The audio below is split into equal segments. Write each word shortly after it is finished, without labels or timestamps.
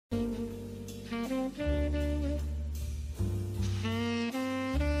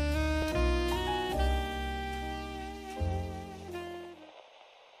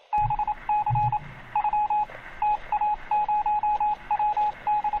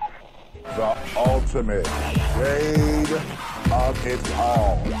the ultimate shade of its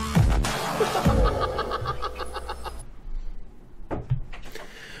all.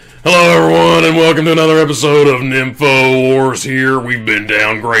 Hello everyone, and welcome to another episode of Nympho Wars here. We've been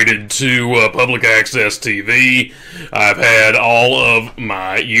downgraded to public access TV. I've had all of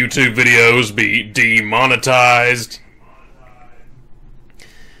my YouTube videos be demonetized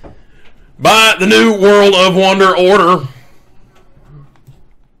by the New World of Wonder order.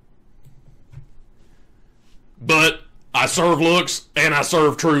 But I serve looks, and I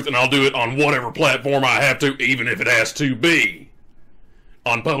serve truth, and I'll do it on whatever platform I have to, even if it has to be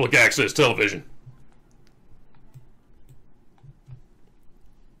on public access television.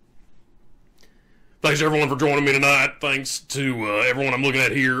 Thanks everyone for joining me tonight. Thanks to everyone I'm looking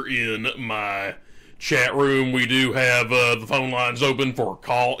at here in my chat room. We do have the phone lines open for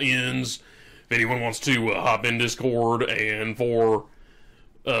call-ins. If anyone wants to hop in Discord and for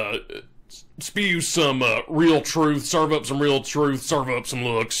spew some real truth, serve up some real truth, serve up some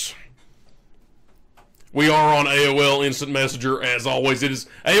looks. We are on AOL Instant Messenger, as always.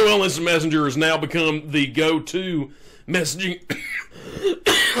 AOL Instant Messenger has now become the go-to messaging,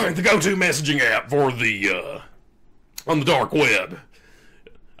 the go-to messaging app for the on the dark web.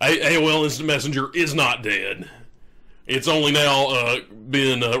 AOL Instant Messenger is not dead. It's only now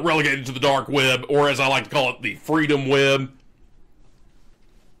been relegated to the dark web, or as I like to call it, the freedom web.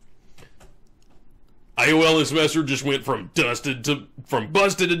 AOL Instant Messenger just went from busted to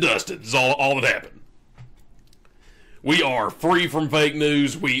dusted. Is all that happened. We are free from fake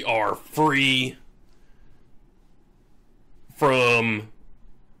news. We are free from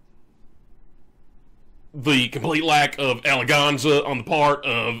the complete lack of eleganza on the part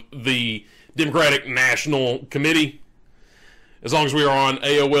of the Democratic National Committee, as long as we are on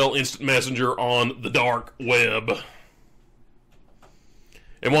AOL Instant Messenger on the dark web.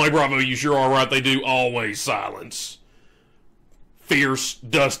 And Wally Bravo, you sure are right. They do always silence fierce,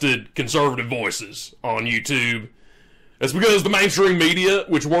 dusted, conservative voices on YouTube. That's because the mainstream media,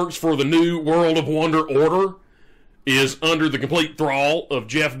 which works for the New World of Wonder order, is under the complete thrall of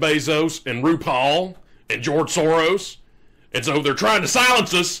Jeff Bezos and RuPaul and George Soros. And so they're trying to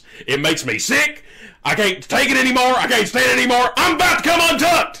silence us. It makes me sick. I can't take it anymore. I can't stand it anymore. I'm about to come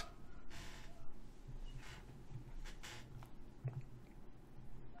untucked.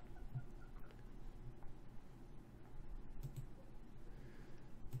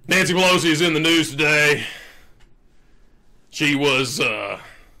 Nancy Pelosi is in the news today. She was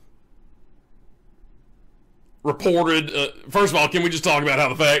reported. First of all, can we just talk about how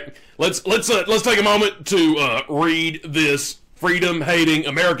the fact? Let's take a moment to read this freedom-hating,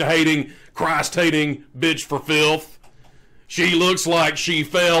 America-hating, Christ-hating bitch for filth. She looks like she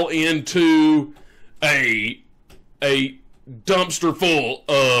fell into a dumpster full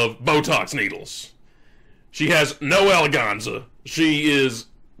of Botox needles. She has no eleganza. She is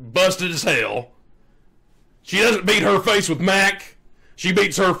busted as hell. She doesn't beat her face with Mac. She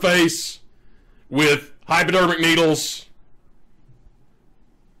beats her face with hypodermic needles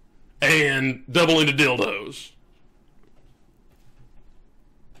and double-ended dildos.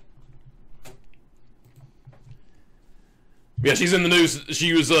 Yeah, she's in the news.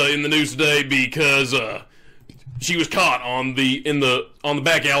 She was in the news today because she was caught on the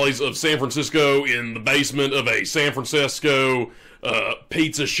back alleys of San Francisco, in the basement of a San Francisco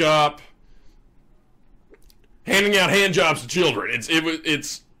pizza shop, handing out hand jobs to children.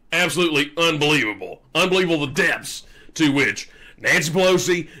 It's absolutely unbelievable. Unbelievable the depths to which Nancy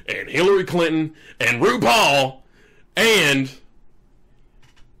Pelosi and Hillary Clinton and RuPaul, and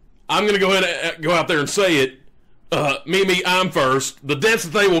I'm going to go ahead and go out there and say it, I'm first, the depths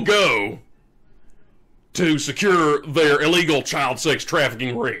that they will go to secure their illegal child sex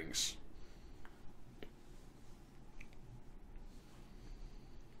trafficking rings.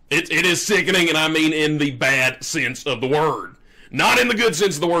 It is sickening, and I mean in the bad sense of the word. Not in the good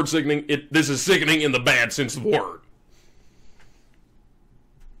sense of the word sickening. This is sickening in the bad sense of the word.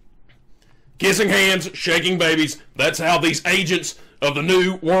 Kissing hands, shaking babies. That's how these agents of the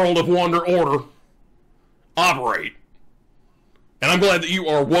New World of Wonder order operate. And I'm glad that you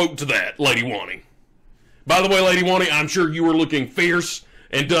are woke to that, Lady Wanny. By the way, Lady Wanny, I'm sure you were looking fierce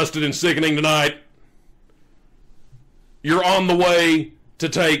and dusted and sickening tonight. You're on the way to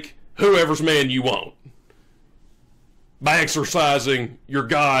take whoever's man you want by exercising your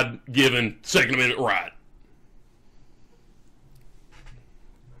God-given Second Amendment right.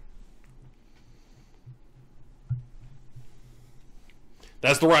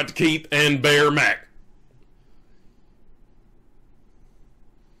 That's the right to keep and bear Mac.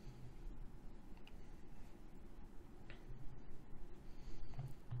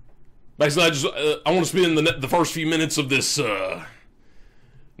 Basically, I want to spend the first few minutes of this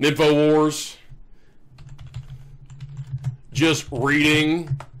Nympho Wars just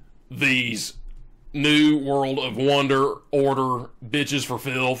reading these New World of Wonder Order bitches for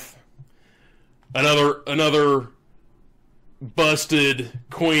filth. Another busted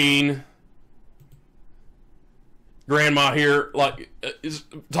queen grandma here, is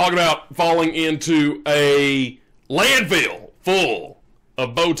talking about falling into a landfill full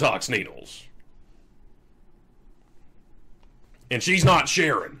of Botox needles, and she's not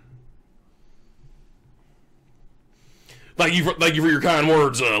sharing. Thank you for your kind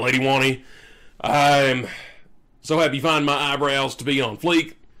words, Lady Wani. I'm so happy you find my eyebrows to be on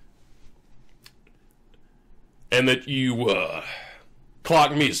fleek, and that you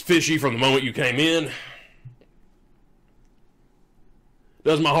clocked me as fishy from the moment you came in.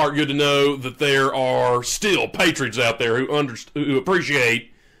 Does my heart good to know that there are still patriots out there who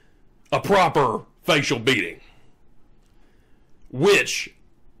appreciate a proper facial beating. Which,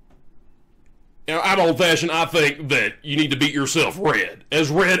 I'm old-fashioned. I think that you need to beat yourself red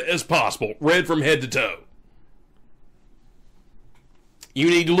as possible, red from head to toe. You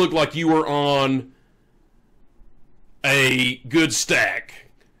need to look like you were on a good stack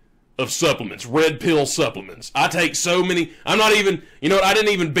of supplements, red pill supplements. I take so many. I'm not even, I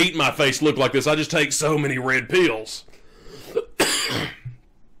didn't even beat my face look like this. I just take so many red pills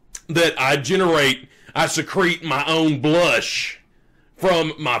that I secrete my own blush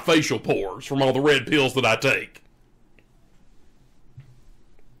from my facial pores, from all the red pills that I take.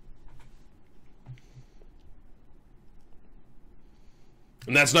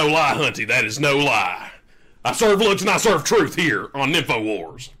 And that's no lie, Hunty. That is no lie. I serve looks and I serve truth here on Nympho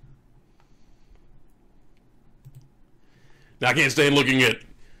Wars. Now, I can't stand looking at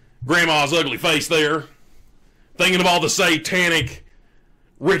Grandma's ugly face there, thinking of all the satanic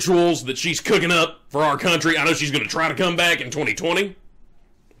rituals that she's cooking up for our country. I know she's going to try to come back in 2020.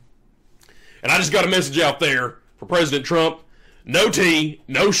 And I just got a message out there for President Trump. No tea,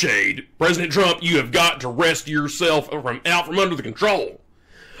 no shade. President Trump, you have got to wrest yourself out from under the control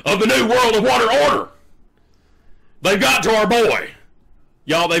of the New World of Wonder Order. They've got to our boy.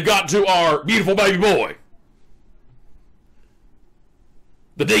 Y'all, they've got to our beautiful baby boy.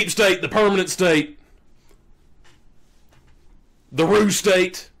 The deep state, the permanent state, the ruse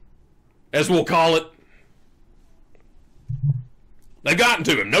state, as we'll call it. They've gotten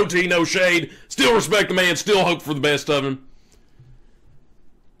to him. No tea, no shade. Still respect the man, still hope for the best of him.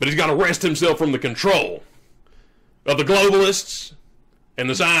 But he's got to wrest himself from the control of the globalists and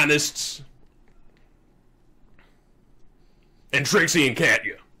the Zionists and Trixie and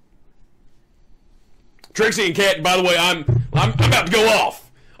Katya. Trixie and Katya, by the way, I'm about to go off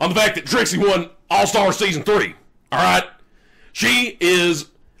on the fact that Trixie won All-Star Season 3. All right? She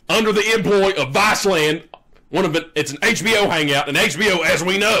is under the employ of Viceland. It's an HBO hangout, and HBO, as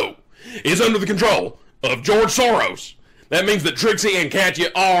we know, is under the control of George Soros. That means that Trixie and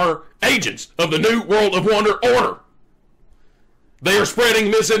Katya are agents of the New World of Wonder Order. They are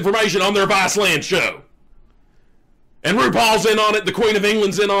spreading misinformation on their Viceland show. And RuPaul's in on it, the Queen of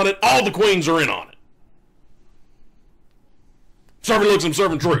England's in on it, all the queens are in on it. Serving looks and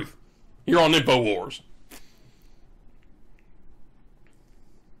serving truth here on Nympho Wars.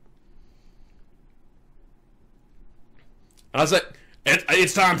 I said,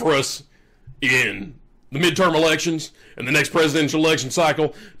 it's time for us in the midterm elections and the next presidential election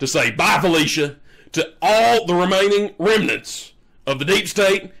cycle to say bye, Felicia, to all the remaining remnants of the deep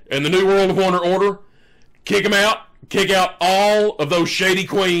state and the New World of Wonder Order. Kick them out. Kick out all of those shady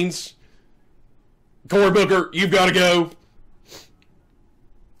queens. Cory Booker, you've got to go.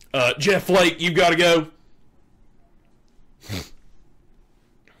 Jeff Flake, you've got to go.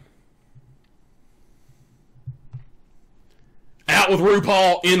 Out with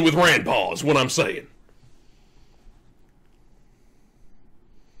RuPaul, in with Rand Paul is what I'm saying.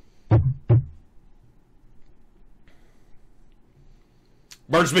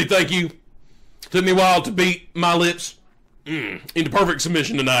 Birdsby, thank you. Took me a while to beat my lips into perfect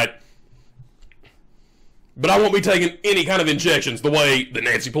submission tonight. But I won't be taking any kind of injections the way that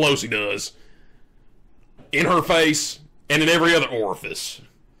Nancy Pelosi does. In her face and in every other orifice.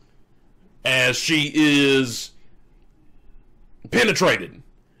 As she is penetrated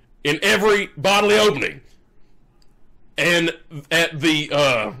in every bodily opening. And at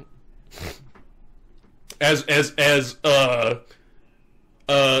the,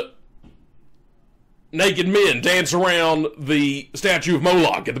 naked men dance around the statue of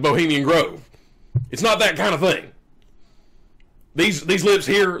Moloch at the Bohemian Grove. It's not that kind of thing. These lips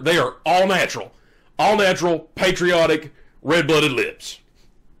here, they are all natural, patriotic, red-blooded lips.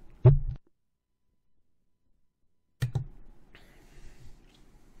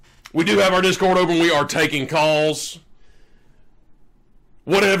 We do have our Discord open. We are taking calls.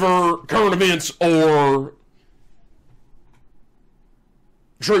 Whatever current events or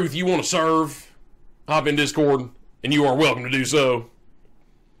truth you want to serve, hop in Discord, and you are welcome to do so.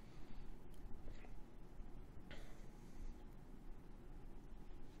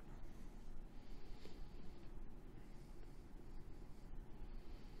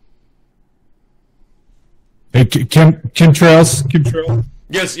 Hey, Kim Trailz.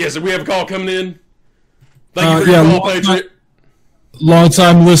 Yes, we have a call coming in. Thank you for your call, Patriot.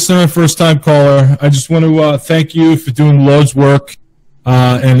 Long-time listener, first-time caller. I just want to thank you for doing the Lord's work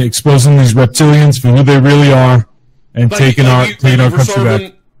and exposing these reptilians for who they really are and taking our country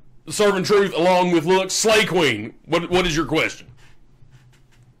back. Serving truth along with looks. Slay Queen, what is your question?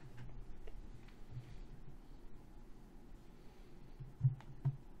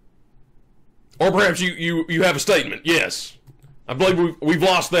 Or perhaps you have a statement. Yes. I believe we've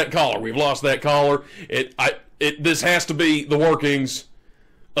lost that caller. We've lost that caller. This has to be the workings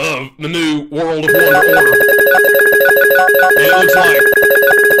of the new World of Wonder order. And it looks like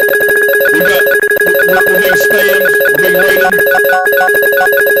we're being spammed. We're being raided.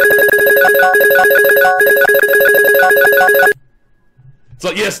 It's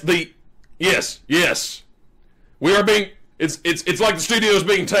like yes. We are being. It's like the studio is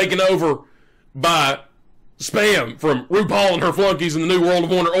being taken over by spam from RuPaul and her flunkies in the new World of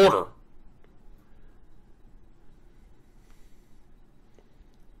Wonder order.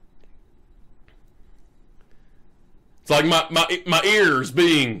 It's like my ears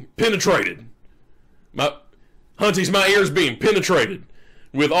being penetrated. My ears being penetrated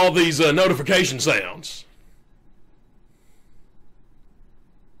with all these notification sounds.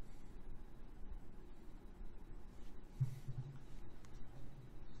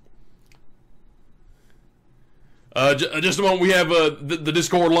 Just a moment, we have the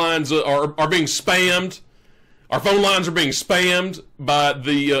Discord lines are being spammed. Our phone lines are being spammed by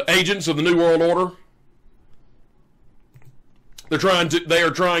the agents of the New World Order. They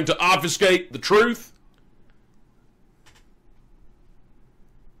are trying to obfuscate the truth.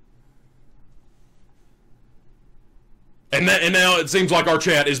 And now it seems like our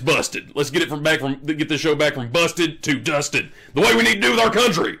chat is busted. Let's get get this show back from busted to dusted. The way we need to do with our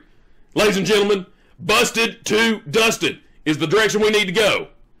country. Ladies and gentlemen, busted to dusted is the direction we need to go.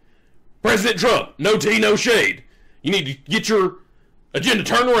 President Trump, no tea, no shade. You need to get your agenda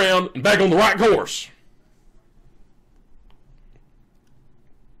turned around and back on the right course.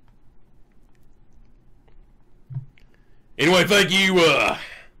 Anyway, thank you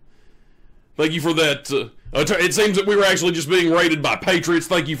for that. It seems that we were actually just being raided by patriots.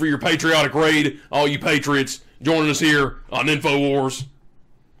 Thank you for your patriotic raid, all you patriots joining us here on InfoWars.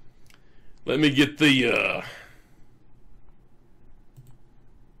 Let me get the,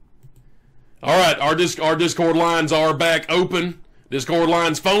 all right, our Discord lines are back open. Discord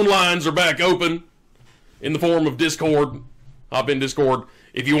lines, phone lines are back open in the form of Discord. Hop in Discord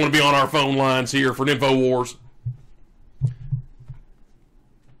if you want to be on our phone lines here for InfoWars.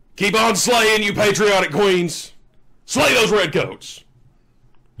 Keep on slaying, you patriotic queens. Slay those redcoats.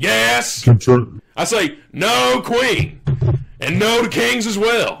 Yes. I say no queen. And no to kings as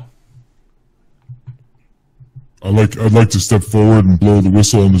well. I'd like to step forward and blow the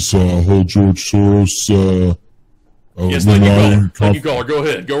whistle on this whole George Soros. Yes, thank you, caller. Go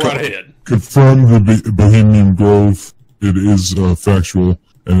ahead. Go right ahead. Confirm the Bohemian Grove. It is factual,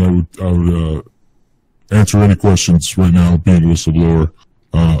 and I would answer any questions right now, being a whistleblower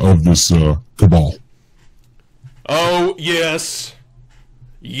of this cabal. Oh yes,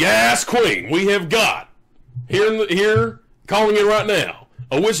 Queen. We have got here calling in right now.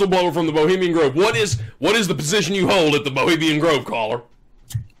 A whistleblower from the Bohemian Grove. What is the position you hold at the Bohemian Grove, caller?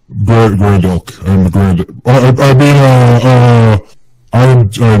 Grand Elk. I'm a Grand. I'm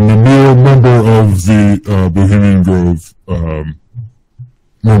a mere member of the Bohemian Grove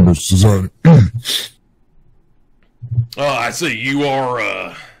Members Society. Oh, I see. You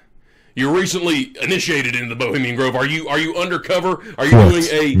are you're recently initiated into the Bohemian Grove. Are you undercover? Are you doing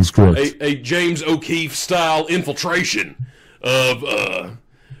a James O'Keefe style infiltration of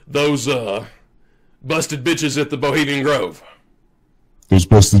those busted bitches at the Bohemian Grove? Those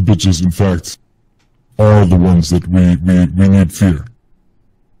busted bitches, in fact, are the ones that we need fear.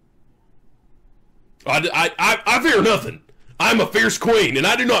 I fear nothing. I'm a fierce queen, and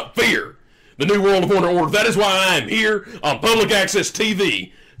I do not fear the New World of Order. That is why I am here on public access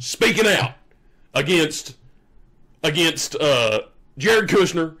TV, speaking out against Jared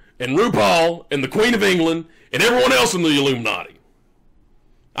Kushner and RuPaul and the Queen of England and everyone else in the Illuminati.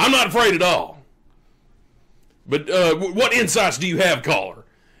 I'm not afraid at all. But what insights do you have, caller?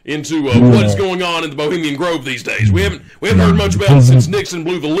 into what is going on in the Bohemian Grove these days. We haven't heard much about it since Nixon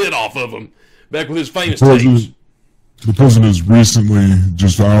blew the lid off of him back with his famous tapes. The president is recently,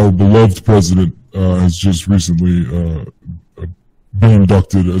 just our beloved president, has just recently been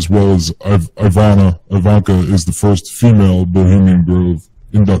inducted, as well as Ivanka is the first female Bohemian Grove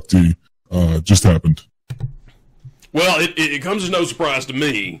inductee. Just happened. Well, it comes as no surprise to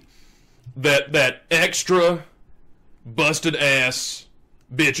me that extra busted ass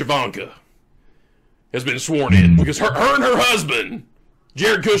bitch Ivanka has been sworn in, because her and her husband,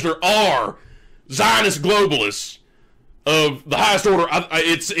 Jared Kushner, are Zionist globalists of the highest order.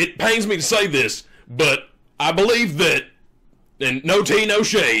 It pains me to say this, but I believe that, and no tea, no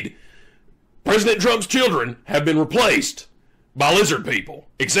shade, President Trump's children have been replaced by lizard people,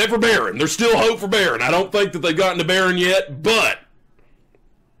 except for Barron. There's still hope for Barron. I don't think that they've gotten to Barron yet, but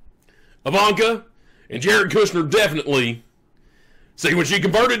Ivanka and Jared Kushner definitely. See, when she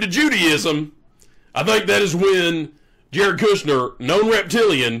converted to Judaism, I think that is when Jared Kushner, known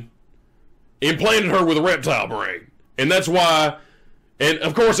reptilian, implanted her with a reptile brain. And that's why, and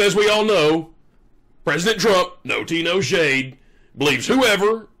of course, as we all know, President Trump, no tea, no shade, believes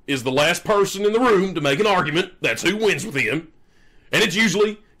whoever is the last person in the room to make an argument, that's who wins with him. And it's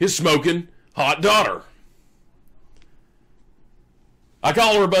usually his smoking hot daughter. I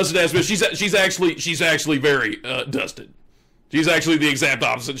call her a busted ass bitch. She's actually very dusted. She's actually the exact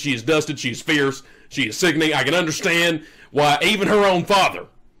opposite. She is dusted. She is fierce. She is sickening. I can understand why even her own father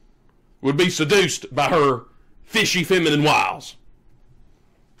would be seduced by her fishy feminine wiles.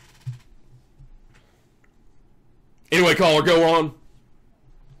 Anyway, caller, go on.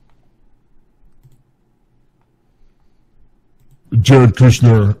 Jared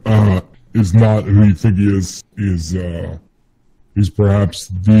Kushner is not who you think he is. He's perhaps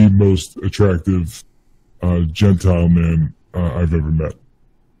the most attractive Gentile man I've ever met.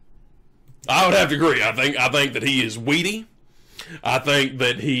 I would have to agree. I think that he is weedy. I think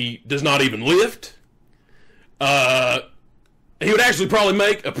that he does not even lift. He would actually probably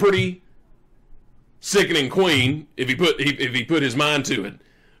make a pretty sickening queen if he put his mind to it.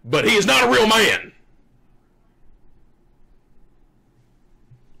 But he is not a real man.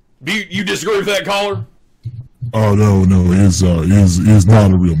 Do you disagree with that, caller? Oh no, he is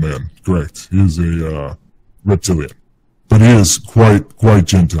not a real man. Correct. He is a reptilian, but he is quite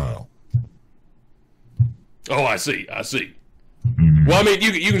Gentile. Oh, I see. Mm-hmm. Well, I mean,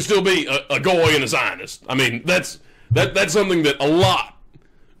 you can still be a goy and a Zionist. I mean, that's something that a lot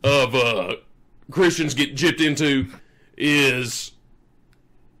of Christians get gypped into, is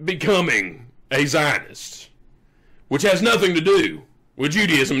becoming a Zionist, which has nothing to do with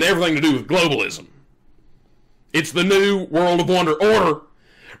Judaism and everything to do with globalism. It's the new world of wonder order.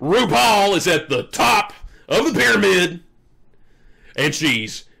 RuPaul is at the top of the pyramid, and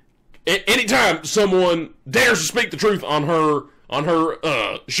she's, anytime someone dares to speak the truth on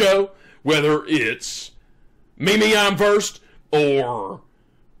her show, whether it's Me I'm First or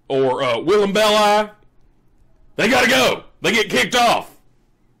Willem Belli, they gotta go. They get kicked off.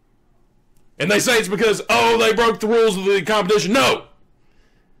 And they say it's because, they broke the rules of the competition. No.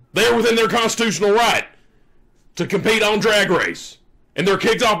 They're within their constitutional right to compete on Drag Race. And they're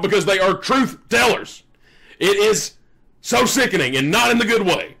kicked off because they are truth tellers. It is so sickening, and not in the good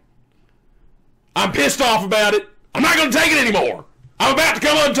way. I'm pissed off about it. I'm not going to take it anymore. I'm about to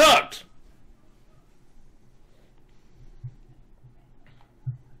come untucked.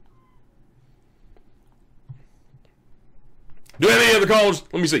 Do we have any other calls?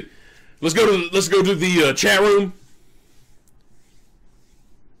 Let me see. Let's go to the chat room.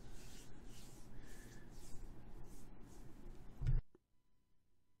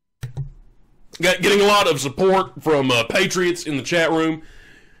 Getting a lot of support from patriots in the chat room.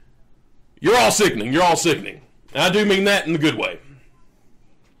 You're all sickening. You're all sickening. I do mean that in the good way.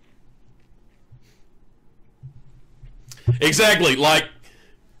 Exactly, like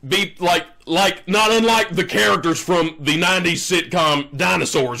not unlike the characters from the 90s sitcom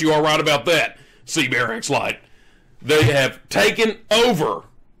Dinosaurs. You are right about that, C. Barracks Light. They have taken over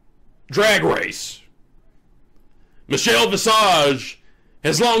Drag Race. Michelle Visage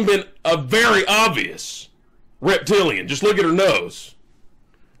has long been a very obvious reptilian. Just look at her nose.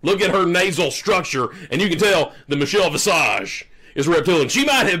 Look at her nasal structure, and you can tell that Michelle Visage is a reptilian. She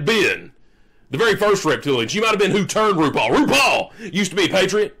might have been the very first reptilian. She might have been who turned RuPaul. RuPaul used to be a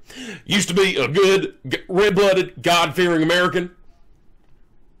patriot, used to be a good, red-blooded, God-fearing American.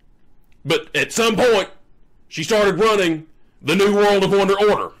 But at some point, she started running the New World of Wonder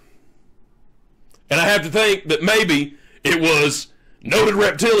order. And I have to think that maybe it was noted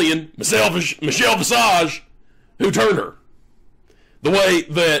reptilian Michelle Visage who turned her. the way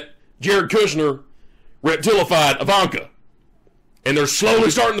that Jared Kushner reptilified Ivanka. And they're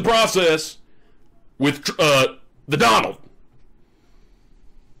slowly starting the process with the Donald.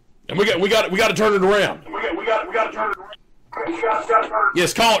 And we got to turn it around. We got to turn it around.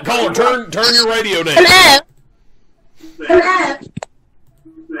 Yes, caller, turn your radio down. Hello.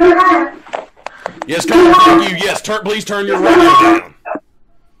 Yes, caller, thank you. Yes, please turn your radio down.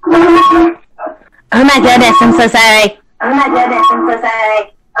 Oh my goodness, I'm so sorry.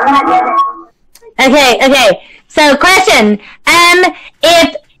 Okay. So, question.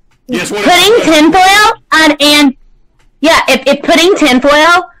 If putting tinfoil on if putting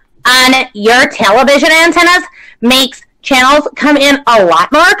tinfoil on your television antennas makes channels come in a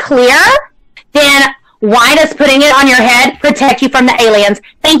lot more clear, then why does putting it on your head protect you from the aliens?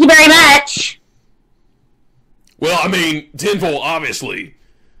 Thank you very much. Well, I mean, tinfoil, obviously,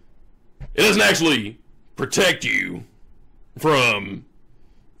 it doesn't actually protect you from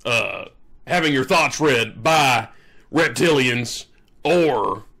having your thoughts read by reptilians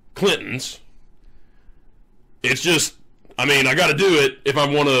or Clintons. It's just, I mean, I got to do it if I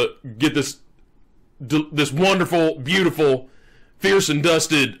want to get this wonderful, beautiful, fierce and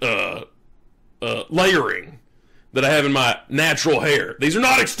dusted layering that I have in my natural hair. These are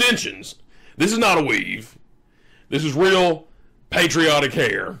not extensions. This is not a weave. This is real patriotic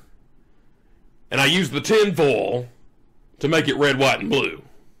hair. And I use the tinfoil to make it red, white, and blue.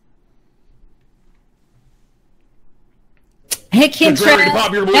 Hey, Kim, contrary to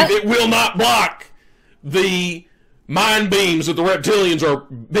popular belief, it will not block the mind beams that the reptilians are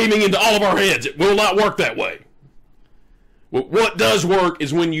beaming into all of our heads. It will not work that way. What does work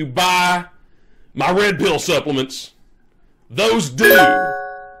is when you buy my red pill supplements, those do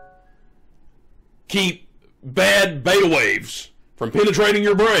keep bad beta waves from penetrating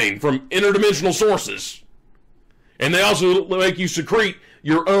your brain from interdimensional sources. And they also make you secrete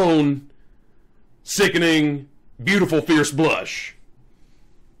your own sickening, beautiful, fierce blush.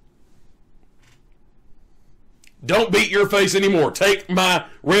 Don't beat your face anymore. Take my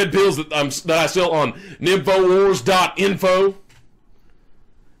red pills that I sell on nymphowars.info,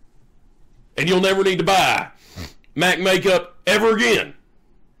 and you'll never need to buy MAC makeup ever again.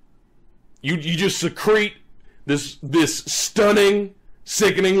 You just secrete this stunning,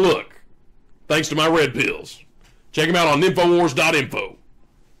 sickening look thanks to my red pills. Check them out on nymphowars.info.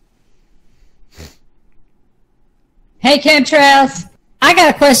 Hey, Trailz, I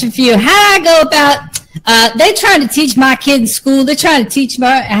got a question for you. How do I go about? They're trying to teach my kid in school. They're trying to teach me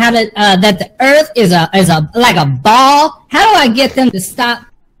how to that the Earth is like a ball. How do I get them to stop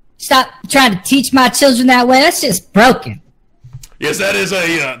trying to teach my children that way? That's just broken. Yes, that is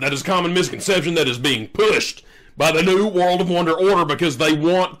a common misconception that is being pushed by the New World of Wonder order because they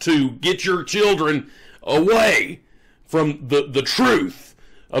want to get your children away from the truth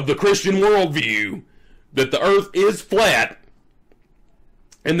of the Christian worldview that the Earth is flat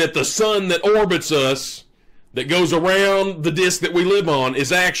and that the sun that orbits us, that goes around the disk that we live on,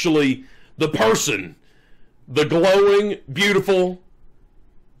 is actually the person, the glowing, beautiful,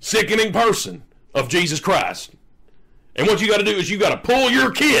 sickening person of Jesus Christ. And what you got to do is you got to pull your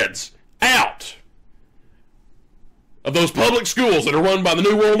kids out of those public schools that are run by the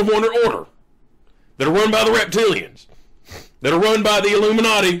New World of Wonder order, that are run by the reptilians, that are run by the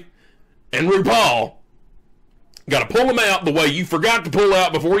Illuminati and RuPaul. Got to pull them out the way you forgot to pull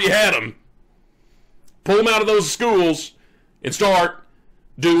out before you had them. Pull them out of those schools and start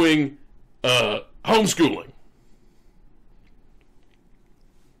doing homeschooling.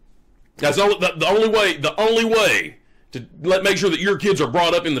 That's the only way to make sure that your kids are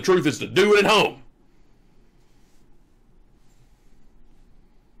brought up in the truth is to do it at home.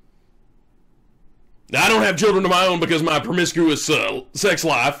 Now, I don't have children of my own because my promiscuous sex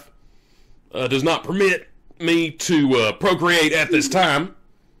life does not permit me to procreate at this time.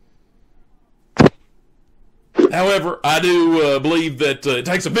 However, I do believe that it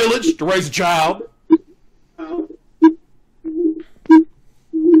takes a village to raise a child.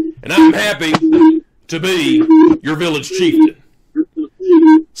 And I'm happy to be your village chieftain.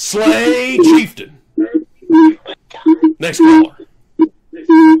 Slay chieftain. Next caller.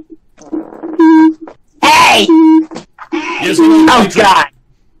 Hey! Yes, oh, God.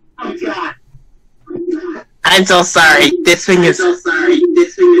 I'm so sorry. This thing is so sorry.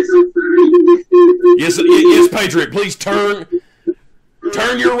 Yes, Patriot. Please turn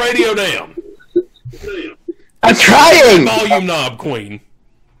your radio down. I'm trying. Volume knob, Queen.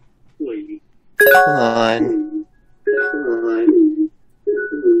 Hold on.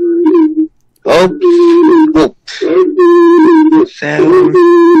 Oh. Sound.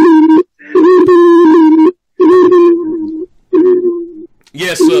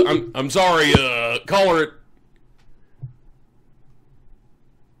 I'm sorry, caller.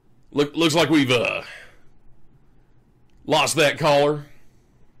 Looks like we've lost that caller.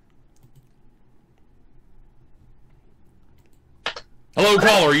 Hello,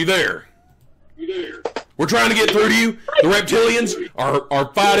 caller. Are you there? We're trying to get through to you. The reptilians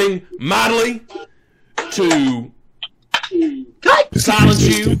are fighting mightily to silence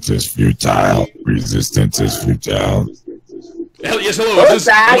you. Resistance is futile. Resistance is futile. Yes, hello.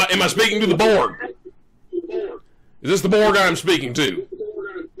 Am I speaking to the Borg? Is this the Borg I'm speaking to?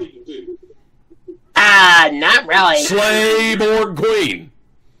 Not really. Slay Borg Queen.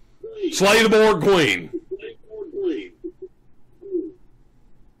 Slay the Borg Queen.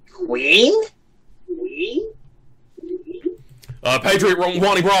 Queen? Patriot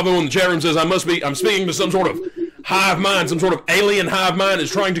Wani Bravo in the chat room says I'm speaking to some sort of hive mind, some sort of alien hive mind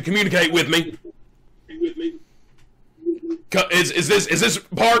is trying to communicate with me. Is this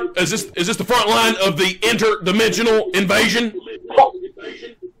the front line of the interdimensional invasion?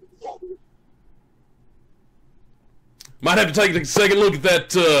 Might have to take a second look at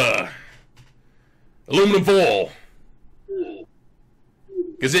that aluminum foil,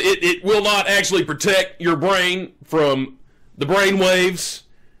 because it will not actually protect your brain from the brain waves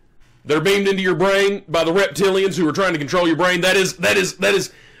that are beamed into your brain by the reptilians who are trying to control your brain. That is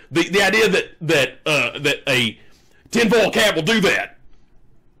the idea that a tinfoil cap will do that.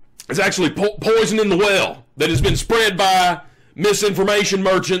 It's actually poison in the well that has been spread by misinformation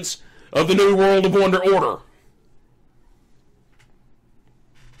merchants of the New World of Wonder order.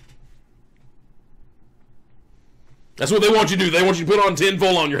 That's what they want you to do. They want you to put on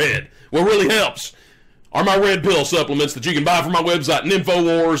tinfoil on your head. What really helps are my red pill supplements that you can buy from my website,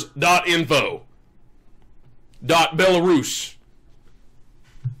 nymphowars.info. .belarus.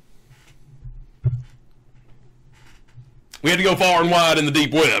 We had to go far and wide in the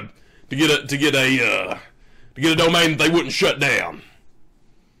deep web to get a domain that they wouldn't shut down.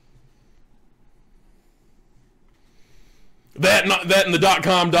 That and the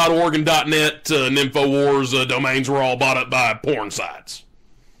 .com, .org, and .net NymphoWars domains were all bought up by porn sites.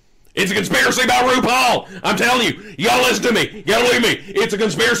 It's a conspiracy by RuPaul. I'm telling you. Y'all listen to me. Y'all believe me. It's a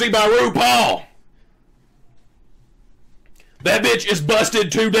conspiracy by RuPaul. That bitch is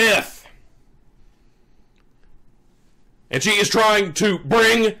busted to death. And she is trying to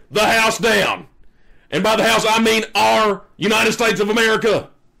bring the house down. And by the house, I mean our United States of America.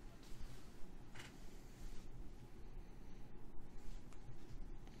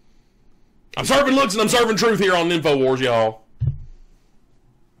 I'm serving looks and I'm serving truth here on InfoWars, y'all.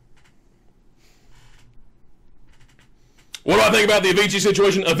 What do I think about the Avicii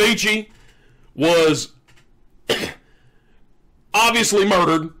situation? Avicii was obviously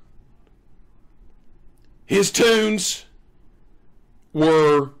murdered. His tunes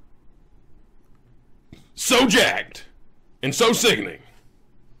were so jacked and so sickening.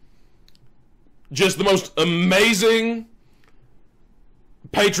 Just the most amazing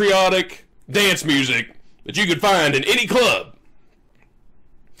patriotic dance music that you could find in any club.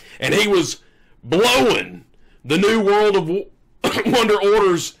 And he was blowing the New World of Wonder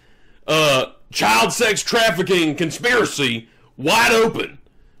Order's child sex trafficking conspiracy wide open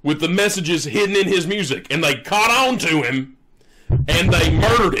with the messages hidden in his music. And they caught on to him and they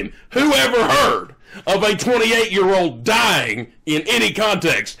murdered him. Who ever heard of a 28-year-old dying in any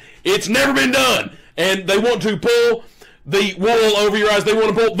context? It's never been done. And they want to pull the wool over your eyes. They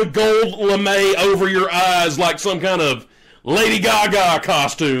want to pull the gold lame over your eyes like some kind of Lady Gaga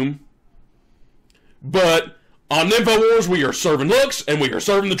costume. But on InfoWars, we are serving looks, and we are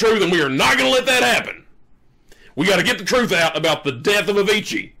serving the truth, and we are not going to let that happen. We got to get the truth out about the death of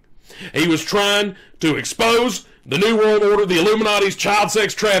Avicii. He was trying to expose the New World Order, the Illuminati's child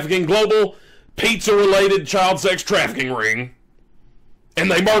sex trafficking, global pizza-related child sex trafficking ring, and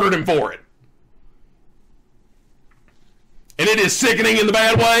they murdered him for it. And it is sickening in the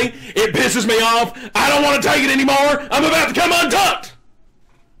bad way. It pisses me off. I don't want to take it anymore. I'm about to come untucked.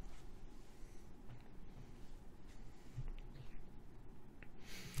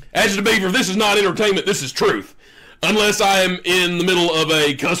 As to Beaver, this is not entertainment. This is truth. Unless I am in the middle of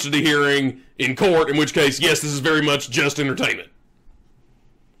a custody hearing in court, in which case, yes, this is very much just entertainment.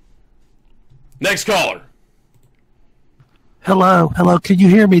 Next caller. Hello. Can you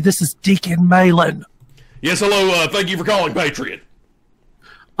hear me? This is Deacon Malin. Yes, hello. Thank you for calling, Patriot.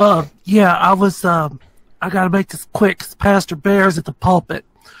 Yeah, I gotta make this quick 'cause Pastor Bear's at the pulpit.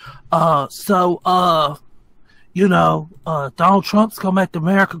 Donald Trump's gonna make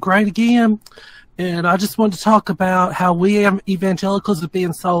America great again. And I just wanted to talk about how we evangelicals are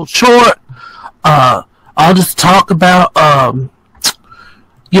being sold short. I'll just talk about,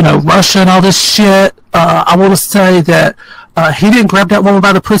 Russia and all this shit. I want to say that he didn't grab that woman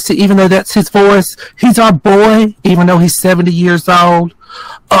by the pussy, even though that's his voice. He's our boy, even though he's 70 years old.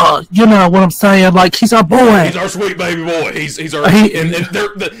 You know what I'm saying? Like, he's our boy. He's our sweet baby boy. He's our.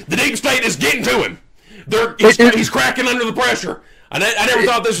 The deep state is getting to him. He's cracking under the pressure. I never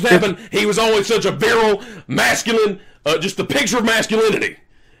thought this would happen. He was always such a virile, masculine, just the picture of masculinity.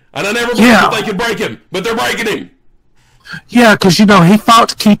 And I never believed that they could break him, but they're breaking him. Yeah, because, he fought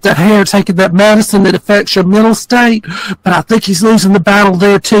to keep that hair, taking that medicine that affects your mental state. But I think he's losing the battle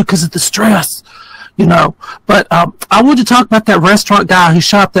there, too, because of the stress. But I wanted to talk about that restaurant guy who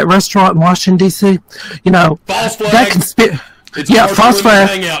shot up that restaurant in Washington, D.C. False flag. False flag.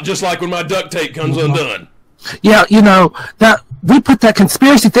 Hangout, just like when my duct tape comes undone. Yeah, that we put that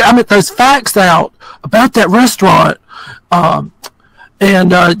conspiracy those facts out about that restaurant.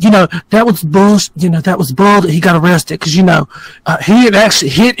 That was bullshit. That was bull that he got arrested because, he didn't actually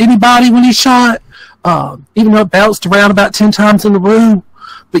hit anybody when he shot, even though it bounced around about 10 times in the room.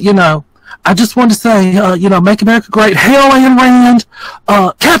 But, I just wanted to say, make America great. Hail Ayn Rand,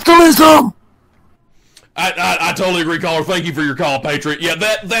 capitalism. I totally agree, caller. Thank you for your call, Patriot. Yeah,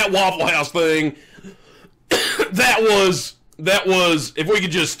 that Waffle House thing, that was, if we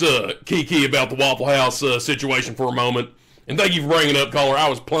could just kiki about the Waffle House situation for a moment. And thank you for bringing it up, caller. I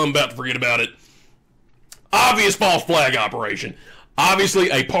was plumb about to forget about it. Obvious false flag operation. Obviously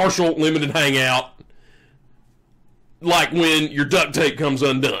a partial limited hangout, like when your duct tape comes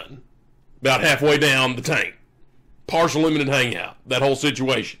undone, about halfway down the tank. Partial limited hangout. That whole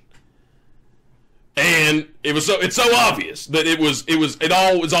situation. And it's so obvious that it was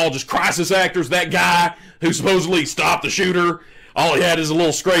all just crisis actors. That guy who supposedly stopped the shooter, all he had is a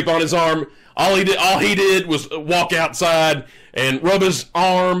little scrape on his arm. All he did was walk outside and rub his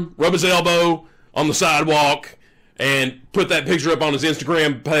elbow on the sidewalk, and put that picture up on his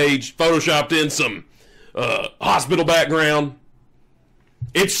Instagram page, photoshopped in some hospital background.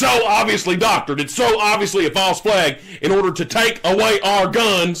 It's so obviously doctored. It's so obviously a false flag in order to take away our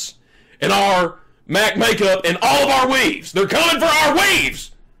guns and our MAC makeup and all of our weaves. They're coming for our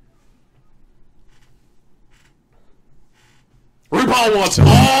weaves. RuPaul wants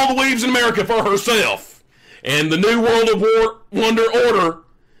all the weaves in America for herself. And the New World of Wonder Order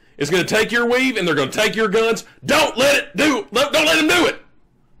is going to take your weave and they're going to take your guns. Don't let them do it.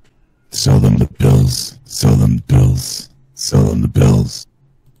 Sell them the bills. Sell them the bills. Sell them the bills.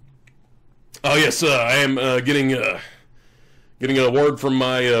 Oh yes, I am getting a word from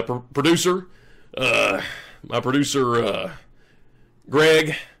my producer. My producer,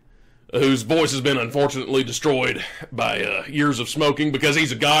 Greg, whose voice has been unfortunately destroyed by years of smoking, because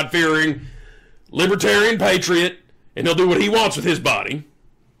he's a God-fearing libertarian patriot, and he'll do what he wants with his body.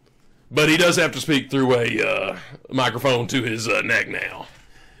 But he does have to speak through a microphone to his neck now.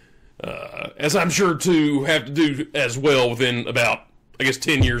 As I'm sure to have to do as well within about,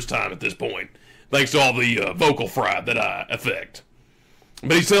 10 years' time at this point, thanks to all the vocal fry that I affect.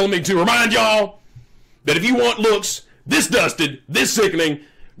 But he's telling me to remind y'all that if you want looks this dusted, this sickening,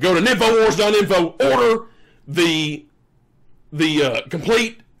 go to nymphowars.info, order the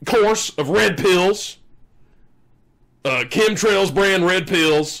complete course of red pills, Trailz brand red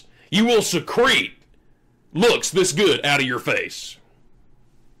pills. You will secrete looks this good out of your face.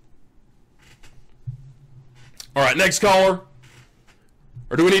 All right, next caller.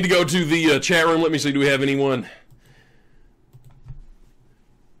 Or do we need to go to the chat room? Let me see. Do we have anyone?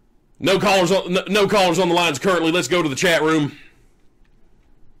 No callers on the lines currently. Let's go to the chat room.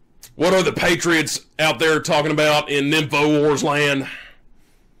 What are the patriots out there talking about in Nympho Wars land?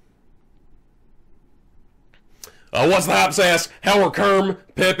 What's the hops ask? How are Kerm,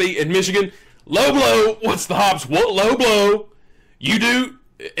 Pepe, and Michigan? Low blow. What's the hops? What low blow? You do.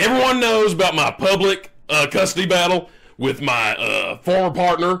 Everyone knows about my public custody battle with my former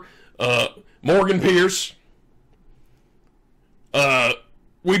partner, Morgan Pierce.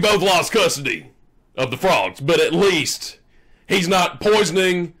 We both lost custody of the frogs, but at least he's not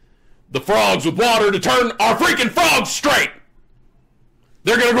poisoning the frogs with water to turn our freaking frogs straight.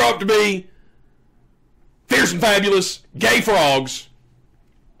 They're going to grow up to be fierce and fabulous gay frogs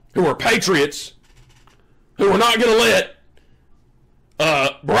who are patriots, who are not going to let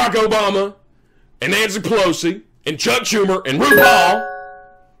Barack Obama and Nancy Pelosi and Chuck Schumer and RuPaul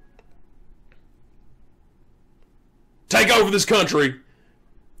take over this country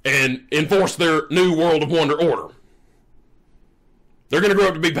and enforce their new World of Wonder order. They're going to grow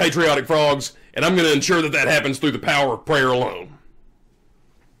up to be patriotic frogs, and I'm going to ensure that that happens through the power of prayer alone.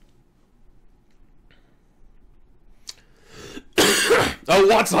 Oh,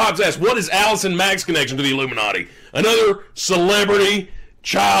 What's the Hobbs asked, what is Allison Mack's connection to the Illuminati? Another celebrity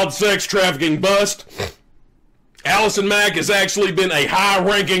child sex trafficking bust. Allison Mack has actually been a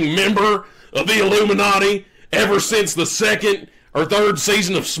high-ranking member of the Illuminati ever since the second or third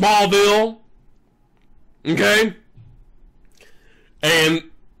season of Smallville. Okay? And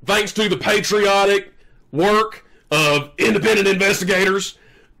thanks to the patriotic work of independent investigators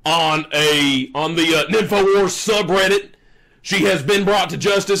on the Nympho Wars subreddit, she has been brought to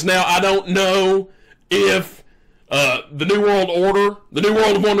justice. Now, I don't know if the New World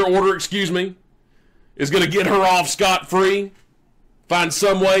of Wonder Order, is going to get her off scot-free, find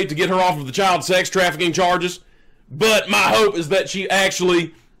some way to get her off of the child sex trafficking charges. But my hope is that she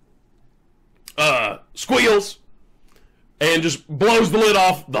actually squeals and just blows the lid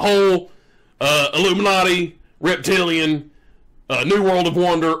off the whole Illuminati, reptilian, New World of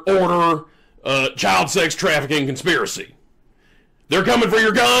Wonder Order, child sex trafficking conspiracy. They're coming for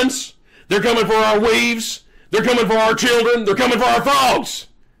your guns. They're coming for our weaves. They're coming for our children. They're coming for our frogs.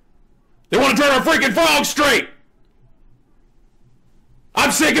 They want to turn our freaking frogs straight.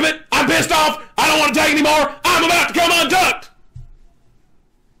 I'm sick of it. I'm pissed off. I don't want to take anymore. I'm about to come untucked.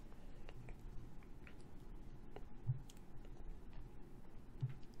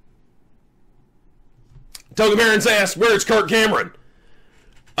 Toga Barron's asked, where's Kirk Cameron?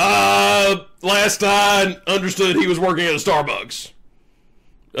 Last I understood, he was working at a Starbucks.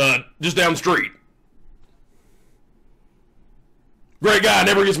 Just down the street. Great guy,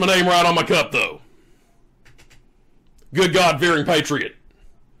 never gets my name right on my cup, though. Good God-fearing patriot.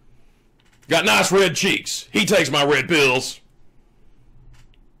 Got nice red cheeks. He takes my red pills.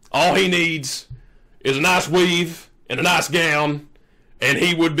 All he needs is a nice weave and a nice gown, and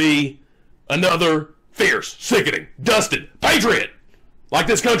he would be another fierce, sickening, dusted patriot like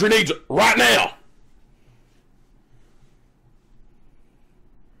this country needs right now.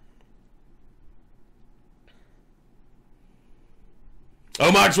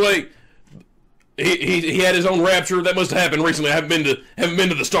 Oh, Mike's way. He had his own rapture. That must have happened recently. I haven't been to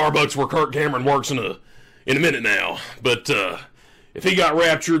the Starbucks where Kirk Cameron works in a minute now. But if he got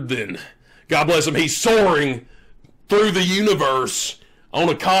raptured, then God bless him. He's soaring through the universe on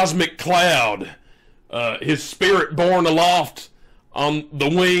a cosmic cloud. His spirit borne aloft on the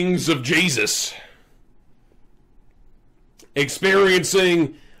wings of Jesus,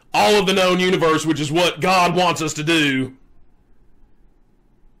 experiencing all of the known universe, which is what God wants us to do.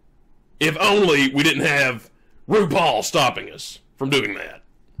 If only we didn't have RuPaul stopping us from doing that.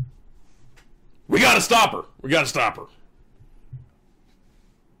 We got to stop her. We got to stop her.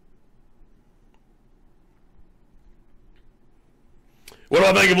 What do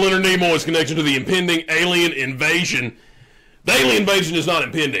I think of Leonard Nimoy's connection to the impending alien invasion? The alien invasion is not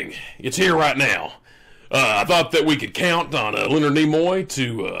impending. It's here right now. I thought that we could count on Leonard Nimoy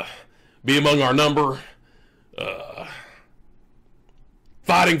to be among our number,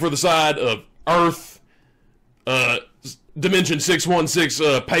 fighting for the side of Earth, Dimension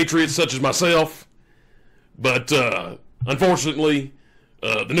 616 patriots such as myself. But unfortunately,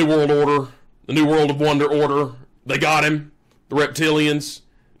 the New World Order, the New World of Wonder Order, they got him. The reptilians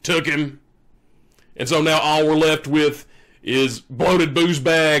took him. And so now all we're left with is bloated booze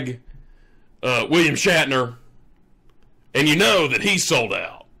bag William Shatner. And you know that he's sold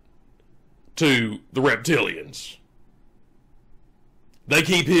out to the reptilians. They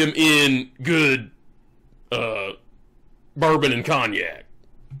keep him in good bourbon and cognac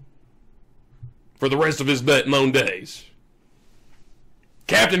for the rest of his known days.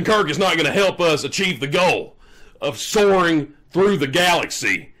 Captain Kirk is not going to help us achieve the goal of soaring through the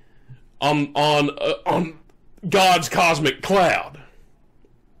galaxy on God's cosmic cloud,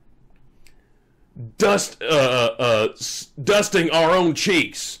 dusting our own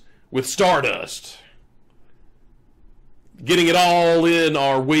cheeks with stardust, getting it all in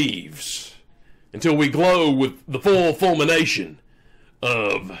our weaves until we glow with the full fulmination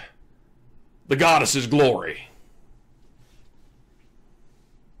of the goddess's glory.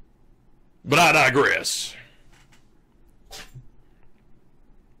 But I digress.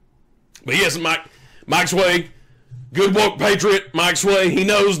 But yes, Mike's way, good woke patriot, Mike's way, he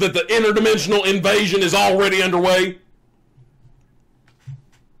knows that the interdimensional invasion is already underway.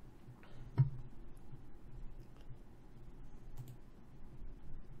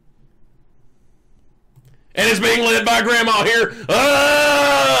 And it's being led by Grandma here.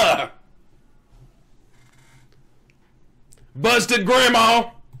 Ah! Busted Grandma.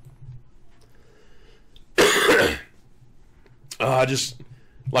 I just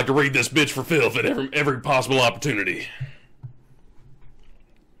like to read this bitch for filth at every possible opportunity.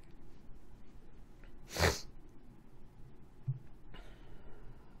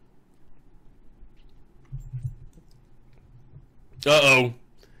 Uh-oh.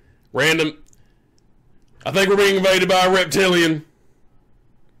 Random. I think we're being invaded by a reptilian.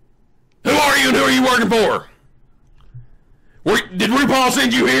 Who are you and who are you working for? Did RuPaul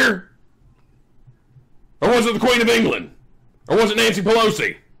send you here? Or was it the Queen of England? Or was it Nancy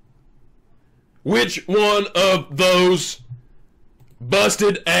Pelosi? Which one of those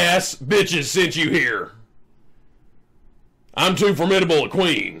busted ass bitches sent you here? I'm too formidable a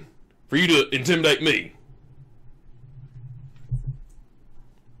queen for you to intimidate me.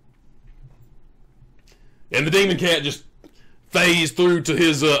 And the demon cat just phased through to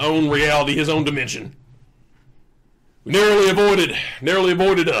his own reality, his own dimension. We narrowly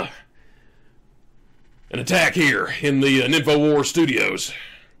avoided an attack here in the Nympho War studios.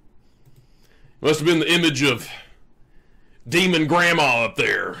 Must have been the image of demon grandma up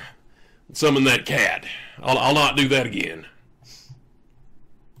there. Summon that cat. I'll not do that again.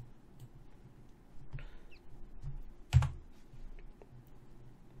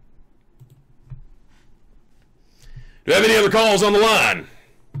 Do you have any other calls on the line?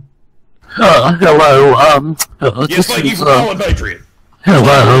 Hello. Yes, thank you for calling, Patriot.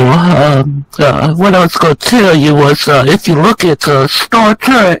 Hello. What I was going to tell you was, if you look at Star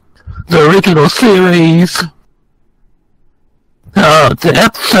Trek, the original series, the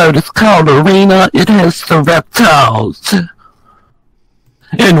episode is called Arena. It has the reptiles.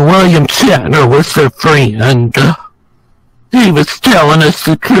 And William Shatner was their friend. He was telling us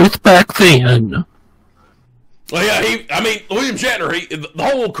the truth back then. Well, yeah, William Shatner, the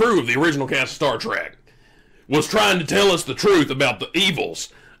whole crew of the original cast of Star Trek was trying to tell us the truth about the evils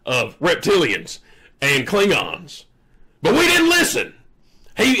of reptilians and Klingons. But we didn't listen.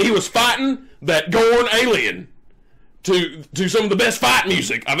 He was fighting that Gorn alien to some of the best fight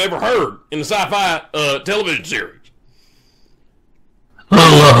music I've ever heard in the sci-fi television series. He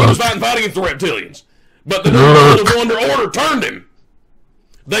was fighting against the reptilians. But the New World Wonder Order turned him.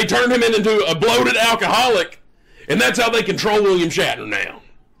 They turned him into a bloated alcoholic. And that's how they control William Shatner now.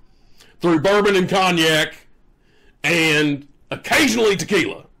 Through bourbon and cognac and occasionally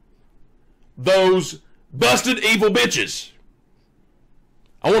tequila. Those busted evil bitches.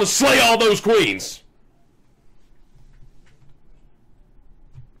 I want to slay all those queens.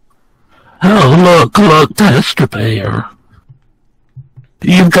 Oh, look, Pastor Bear.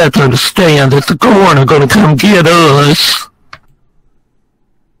 You've got to understand that the Gorn are going to come get us.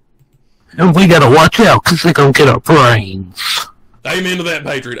 And we gotta watch out, because they're gonna get our brains. Amen to that,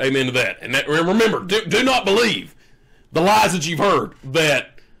 Patriot. Amen to that. And remember, do not believe the lies that you've heard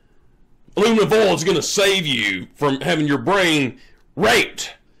that aluminum foil is gonna save you from having your brain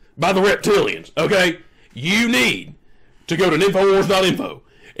raped by the reptilians, okay? You need to go to nymphowars.info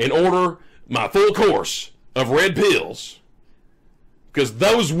and order my full course of red pills, because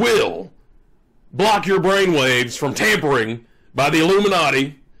those will block your brain waves from tampering by the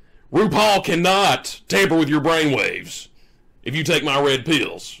Illuminati. RuPaul cannot tamper with your brainwaves if you take my red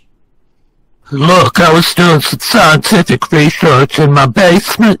pills. Look, I was doing some scientific research in my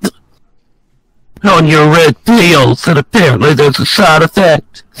basement on your red pills, and apparently there's a side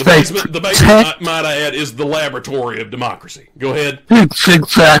effect. The basement, might I add, is the laboratory of democracy. Go ahead.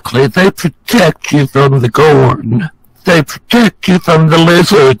 Exactly. They protect you from the Gorn. They protect you from the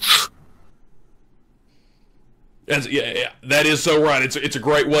lizards. Yeah, that is so right. It's a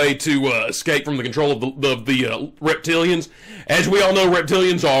great way to escape from the control of the reptilians. As we all know,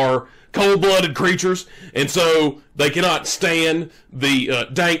 reptilians are cold-blooded creatures, and so they cannot stand the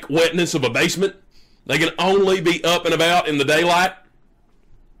dank wetness of a basement. They can only be up and about in the daylight.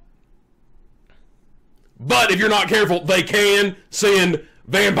 But if you're not careful, they can send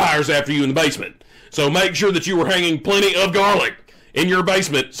vampires after you in the basement. So make sure that you are hanging plenty of garlic in your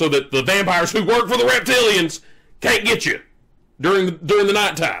basement so that the vampires who work for the reptilians can't get you during the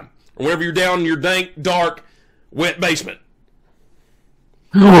nighttime or whenever you're down in your dank, dark, wet basement.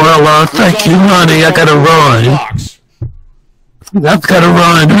 Well, thank you, honey. I gotta run. I've gotta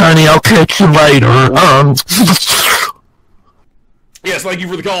run, honey. I'll catch you later. Yes, thank you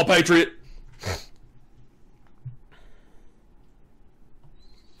for the call, Patriot.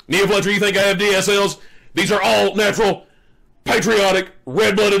 Neil Fletcher, you think I have DSLs? These are all natural, patriotic,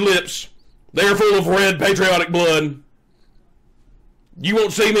 red-blooded lips. They are full of red, patriotic blood. You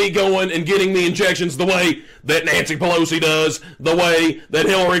won't see me going and getting the injections the way that Nancy Pelosi does, the way that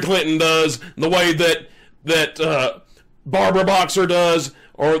Hillary Clinton does, the way that Barbara Boxer does,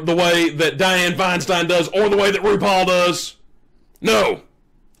 or the way that Dianne Feinstein does, or the way that RuPaul does. No.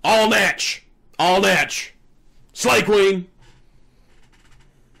 All natch. All natch. Slay Queen.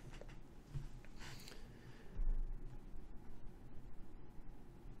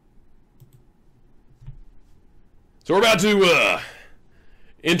 So we're about to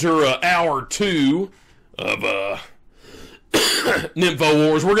enter hour 2 of Nympho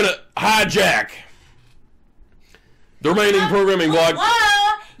Wars. We're gonna hijack the remaining programming block.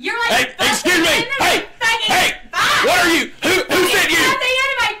 Whoa! You're like, hey, excuse me! Hey! What are you? Who sent you?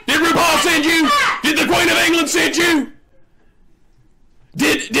 Did RuPaul send you? Did the Queen of England send you?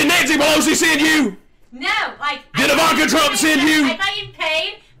 Did Nancy Pelosi send you? No, like. Did Ivanka Trump send you? I thought you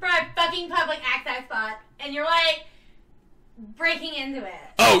paid for my fucking public access spot, and you're like breaking into it.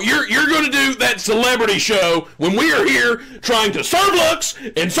 Oh, you're going to do that celebrity show when we are here trying to serve looks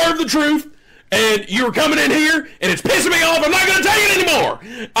and serve the truth, and you're coming in here and it's pissing me off. I'm not going to take it anymore.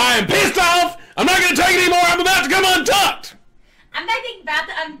 I am pissed off. I'm not going to take it anymore. I'm about to come untucked. I'm not about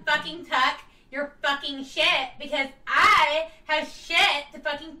to unfucking tuck your fucking shit because I have shit to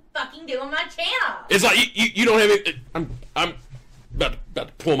fucking do on my channel. It's like you don't have it. I'm about to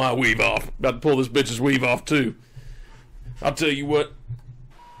pull my weave off. About to pull this bitch's weave off too. I'll tell you what.